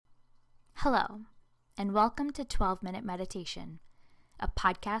Hello, and welcome to 12-Minute Meditation, a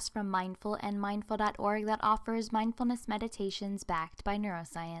podcast from mindful.org that offers mindfulness meditations backed by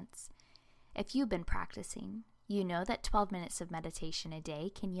neuroscience. If you've been practicing, you know that 12 minutes of meditation a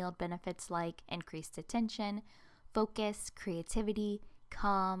day can yield benefits like increased attention, focus, creativity,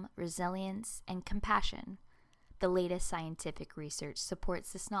 calm, resilience, and compassion. The latest scientific research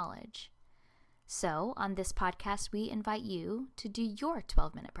supports this knowledge. So, on this podcast, we invite you to do your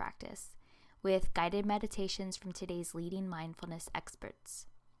 12-minute practice with guided meditations from today's leading mindfulness experts.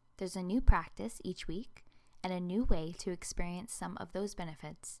 There's a new practice each week and a new way to experience some of those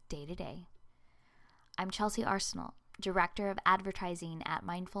benefits day to day. I'm Chelsea Arsenal, Director of Advertising at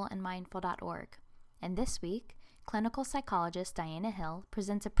mindful.org, and this week, clinical psychologist Diana Hill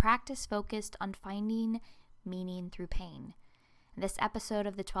presents a practice focused on finding meaning through pain. In this episode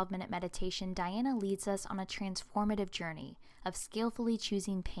of the 12-Minute Meditation, Diana leads us on a transformative journey of skillfully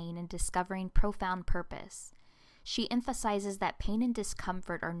choosing pain and discovering profound purpose. She emphasizes that pain and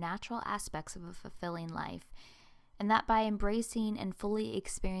discomfort are natural aspects of a fulfilling life, and that by embracing and fully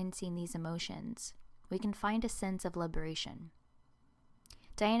experiencing these emotions, we can find a sense of liberation.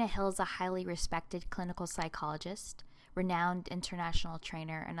 Diana Hill is a highly respected clinical psychologist, renowned international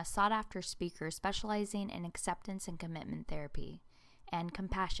trainer, and a sought-after speaker specializing in acceptance and commitment therapy and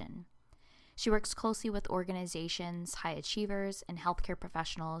compassion. She works closely with organizations, high achievers, and healthcare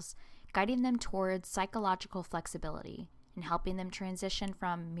professionals, guiding them towards psychological flexibility and helping them transition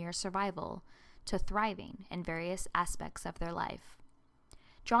from mere survival to thriving in various aspects of their life.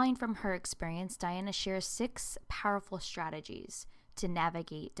 Drawing from her experience, Diana shares 6 powerful strategies to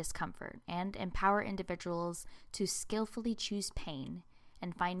navigate discomfort and empower individuals to skillfully choose pain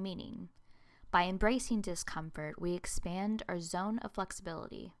and find meaning. By embracing discomfort, we expand our zone of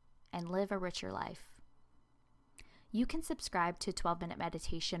flexibility and live a richer life. You can subscribe to 12-Minute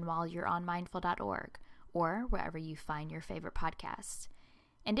Meditation while you're on mindful.org or wherever you find your favorite podcasts.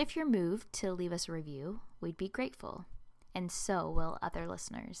 And if you're moved to leave us a review, we'd be grateful. And so will other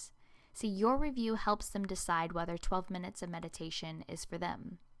listeners. See, your review helps them decide whether 12 minutes of meditation is for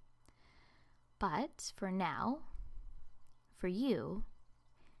them. But for now, for you,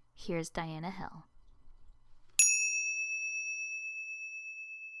 here's Diana Hill.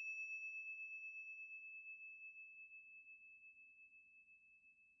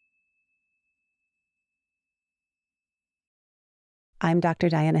 I'm Dr.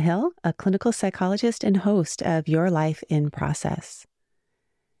 Diana Hill, a clinical psychologist and host of Your Life in Process.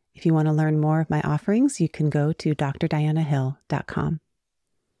 If you want to learn more of my offerings, you can go to drdianahill.com.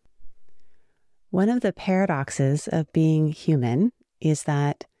 One of the paradoxes of being human is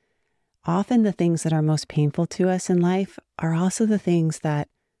that often the things that are most painful to us in life are also the things that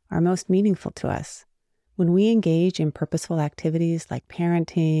are most meaningful to us. When we engage in purposeful activities like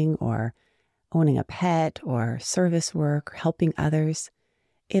parenting or owning a pet or service work or helping others,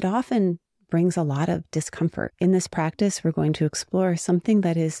 it often brings a lot of discomfort. In this practice, we're going to explore something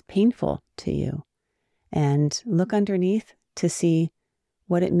that is painful to you and look underneath to see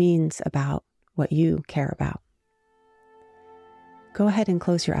what it means about what you care about. Go ahead and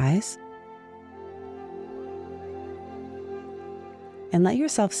close your eyes and let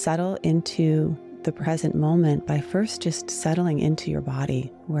yourself settle into the present moment by first just settling into your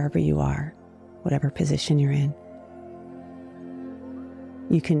body wherever you are, whatever position you're in.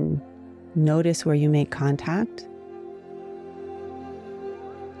 You can notice where you make contact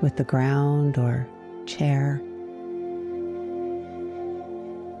with the ground or chair.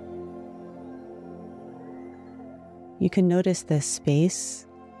 You can notice the space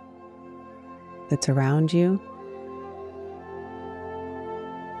that's around you,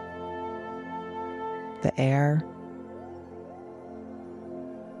 the air,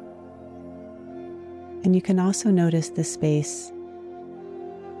 and you can also notice the space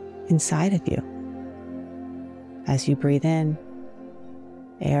inside of you. As you breathe in,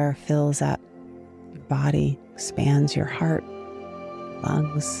 air fills up your body, expands your heart,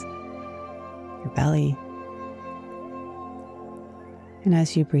 lungs, your belly. And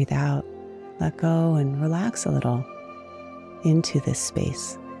as you breathe out, let go and relax a little into this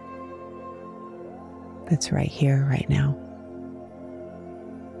space that's right here, right now.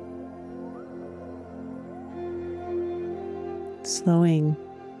 Slowing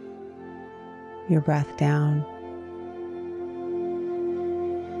your breath down.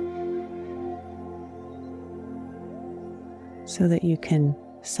 So that you can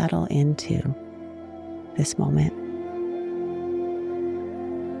settle into this moment.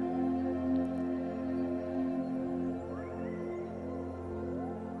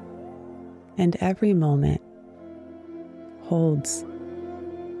 And every moment holds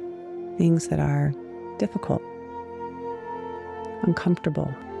things that are difficult,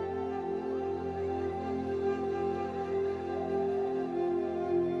 uncomfortable.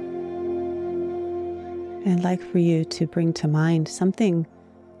 And I'd like for you to bring to mind something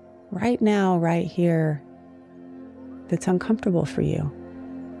right now, right here, that's uncomfortable for you.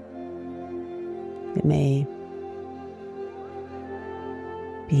 It may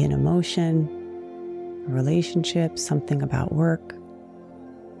be an emotion, a relationship, something about work,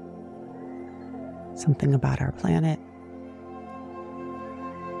 something about our planet.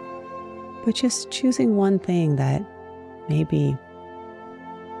 But just choosing one thing that may be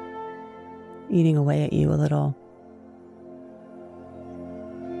eating away at you a little,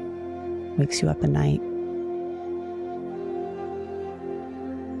 wakes you up at night,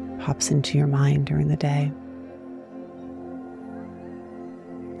 pops into your mind during the day,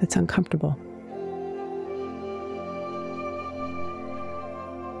 that's uncomfortable.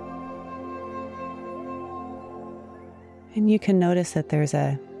 And you can notice that there's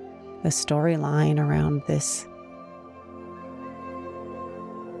a storyline around this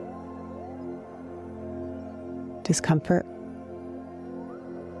discomfort.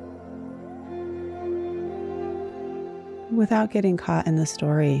 Without getting caught in the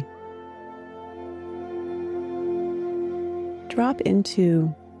story, drop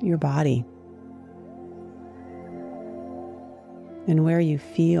into your body and where you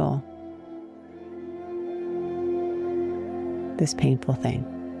feel this painful thing.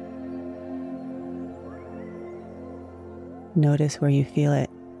 Notice where you feel it,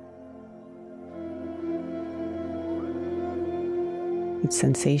 its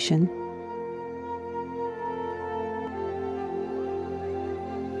sensation.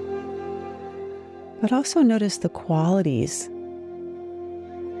 But also notice the qualities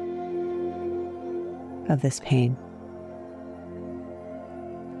of this pain.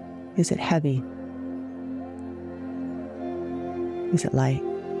 Is it heavy? Is it light?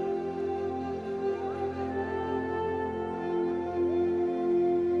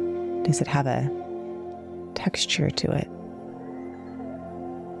 Does it have a texture to it?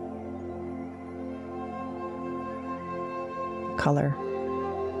 Color?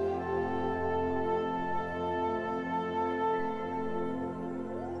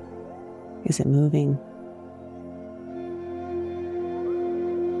 Is it moving?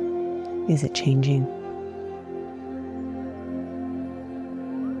 Is it changing?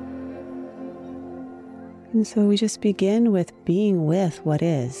 And so we just begin with being with what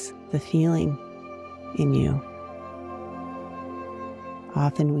is, the feeling in you.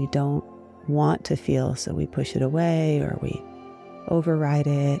 Often we don't want to feel, so we push it away or we override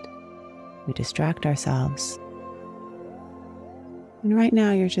it, we distract ourselves. And right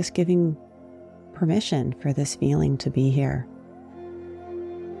now you're just giving permission for this feeling to be here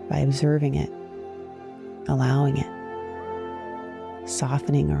by observing it, allowing it,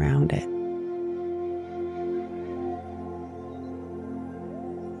 softening around it.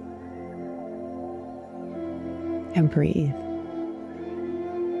 And breathe.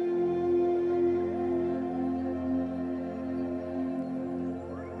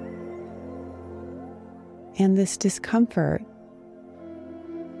 And this discomfort,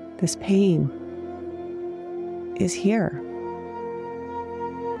 this pain is here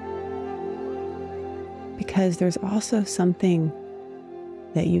because there's also something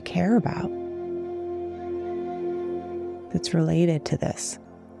that you care about that's related to this.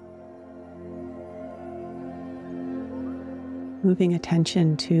 Moving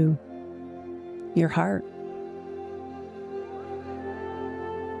attention to your heart.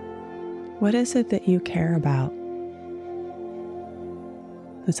 What is it that you care about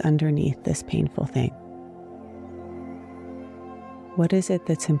that's underneath this painful thing? What is it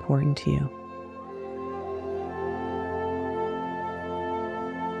that's important to you?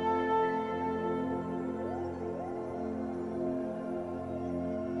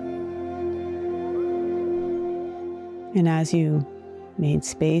 And as you made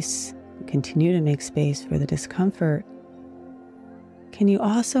space, continue to make space for the discomfort, can you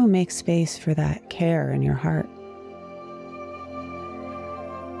also make space for that care in your heart?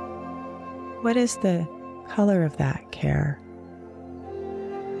 What is the color of that care?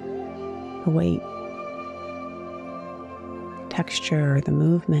 The weight, texture, or the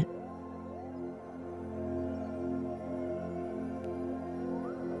movement?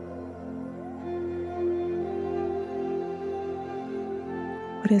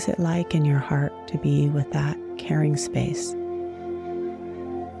 What is it like in your heart to be with that caring space?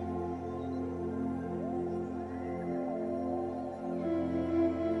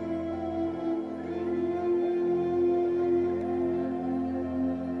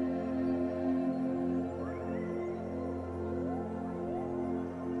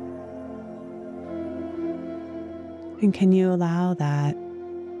 And can you allow that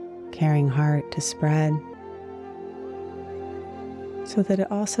caring heart to spread so that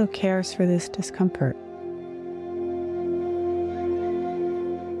it also cares for this discomfort?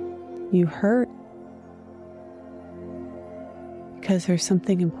 You hurt because there's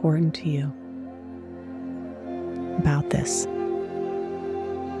something important to you about this.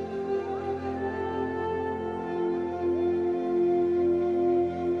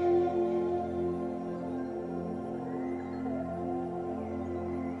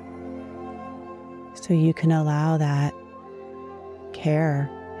 So you can allow that care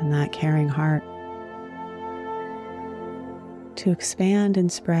and that caring heart to expand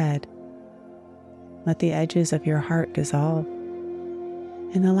and spread. Let the edges of your heart dissolve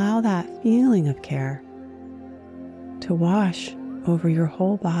and allow that feeling of care to wash over your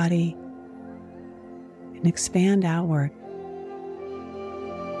whole body and expand outward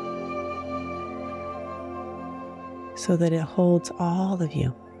so that it holds all of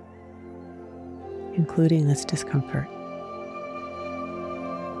you, including this discomfort.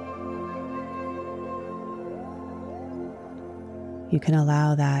 You can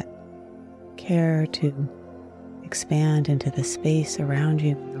allow that care to expand into the space around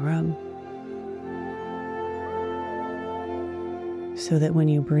you in the room, so that when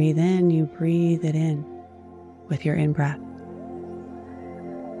you breathe in, you breathe it in with your in-breath.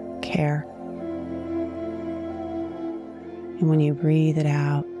 Care. And when you breathe it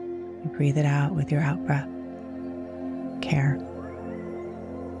out with your out-breath. Care.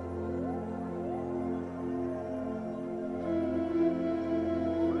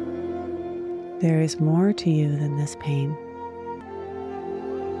 There is more to you than this pain.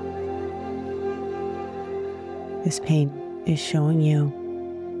 This pain is showing you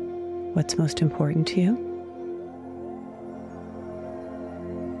what's most important to you.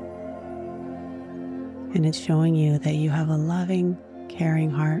 And it's showing you that you have a loving, caring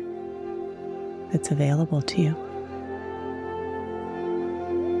heart that's available to you.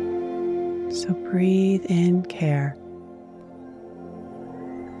 So breathe in care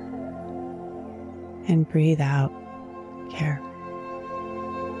and breathe out care.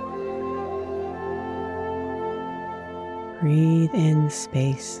 Breathe in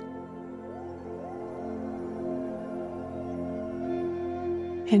space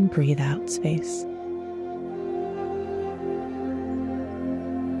and breathe out space.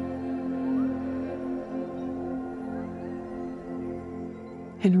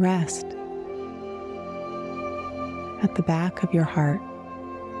 And rest at the back of your heart,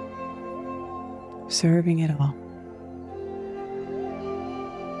 serving it all.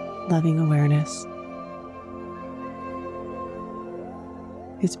 Loving awareness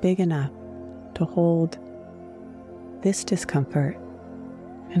is big enough to hold this discomfort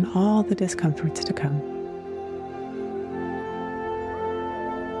and all the discomforts to come.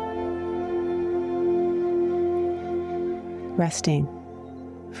 Resting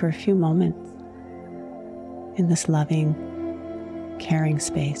for a few moments in this loving, caring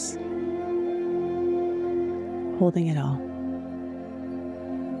space, holding it all.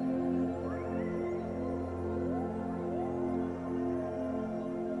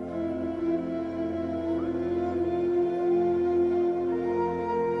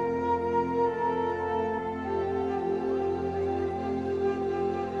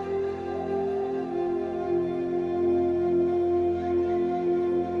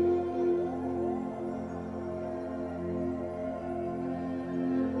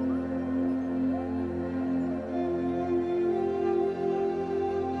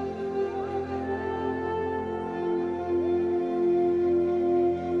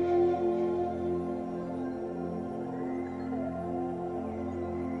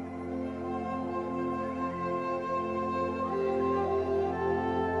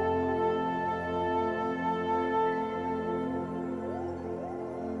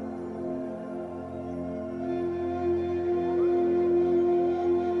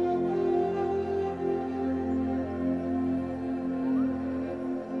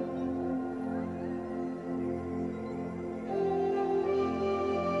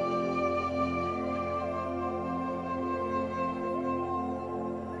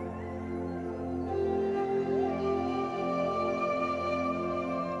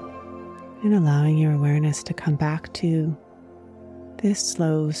 And allowing your awareness to come back to this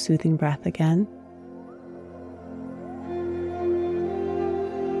slow, soothing breath again.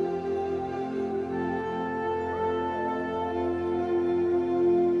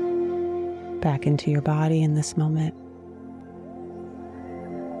 Back into your body in this moment.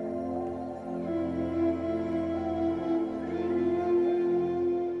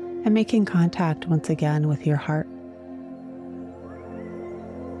 And making contact once again with your heart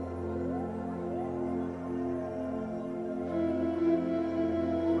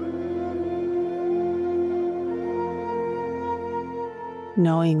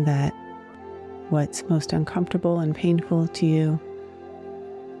knowing that what's most uncomfortable and painful to you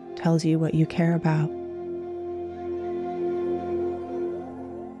tells you what you care about.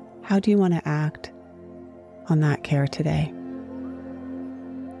 How do you want to act on that care today?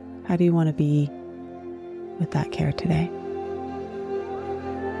 How do you want to be with that care today?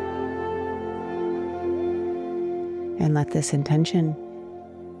 And let this intention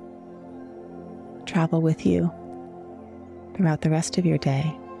travel with you throughout the rest of your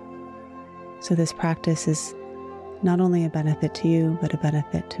day. So this practice is not only a benefit to you, but a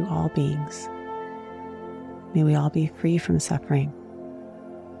benefit to all beings. May we all be free from suffering.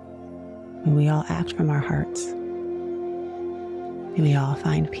 May we all act from our hearts. May we all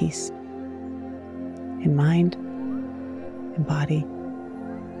find peace in mind, in body,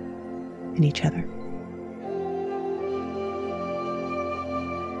 in each other.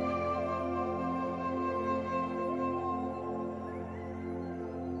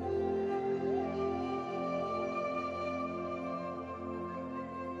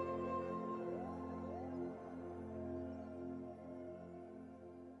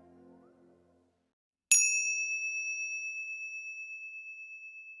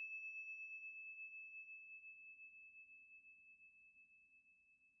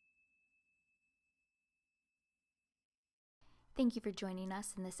 Thank you for joining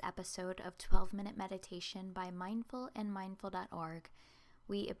us in this episode of 12-Minute Meditation by Mindful and Mindful.org.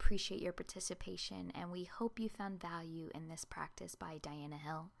 We appreciate your participation and we hope you found value in this practice by Diana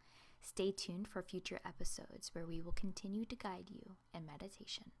Hill. Stay tuned for future episodes where we will continue to guide you in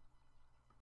meditation.